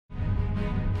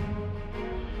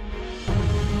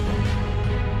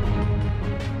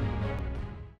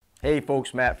Hey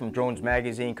folks, Matt from Drones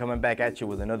Magazine coming back at you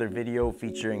with another video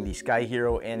featuring the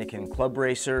Sky-Hero Anakin Club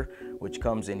Racer, which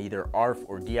comes in either ARF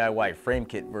or DIY frame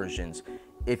kit versions.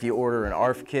 If you order an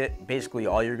ARF kit, basically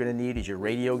all you're going to need is your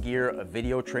radio gear, a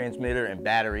video transmitter, and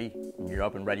battery, and you're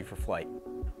up and ready for flight.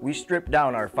 We stripped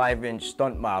down our 5-inch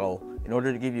stunt model in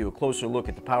order to give you a closer look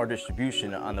at the power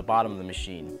distribution on the bottom of the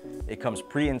machine. It comes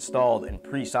pre-installed and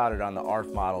pre-soldered on the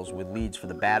ARF models with leads for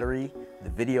the battery, the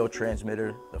video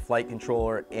transmitter, the flight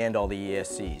controller, and all the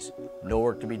ESCs. No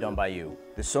work to be done by you.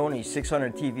 The Sony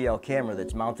 600 TVL camera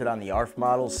that's mounted on the ARF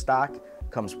models stock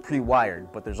comes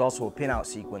pre-wired, but there's also a pinout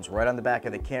sequence right on the back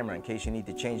of the camera in case you need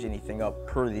to change anything up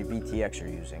per the VTX you're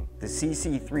using. The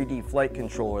CC3D flight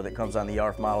controller that comes on the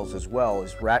ARF models as well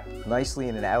is wrapped nicely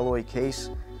in an alloy case.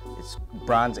 It's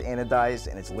bronze anodized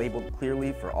and it's labeled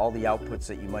clearly for all the outputs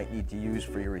that you might need to use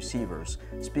for your receivers.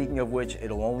 Speaking of which,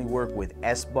 it'll only work with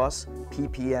S-Bus,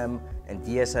 PPM, and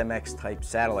DSMX type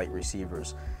satellite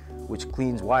receivers, which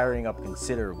cleans wiring up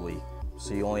considerably,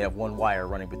 so you only have one wire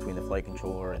running between the flight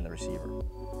controller and the receiver.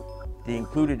 The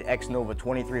included Xnova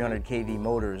 2300 kV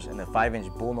motors and the 5-inch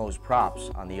bullnose props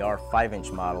on the ARF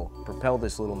 5-inch model propel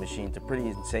this little machine to pretty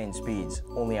insane speeds,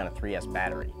 only on a 3S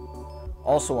battery.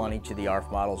 Also on each of the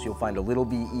ARF models, you'll find a little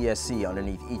B ESC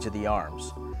underneath each of the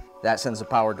arms. That sends the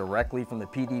power directly from the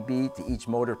PDB to each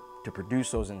motor to produce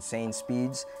those insane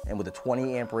speeds, and with a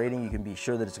 20 amp rating, you can be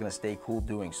sure that it's going to stay cool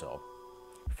doing so.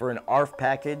 For an ARF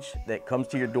package that comes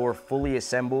to your door fully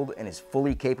assembled and is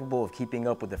fully capable of keeping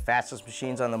up with the fastest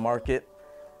machines on the market,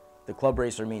 the Club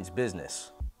Racer means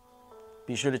business.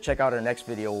 Be sure to check out our next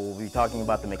video where we'll be talking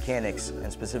about the mechanics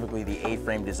and specifically the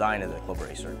A-frame design of the Club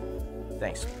Racer.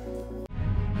 Thanks.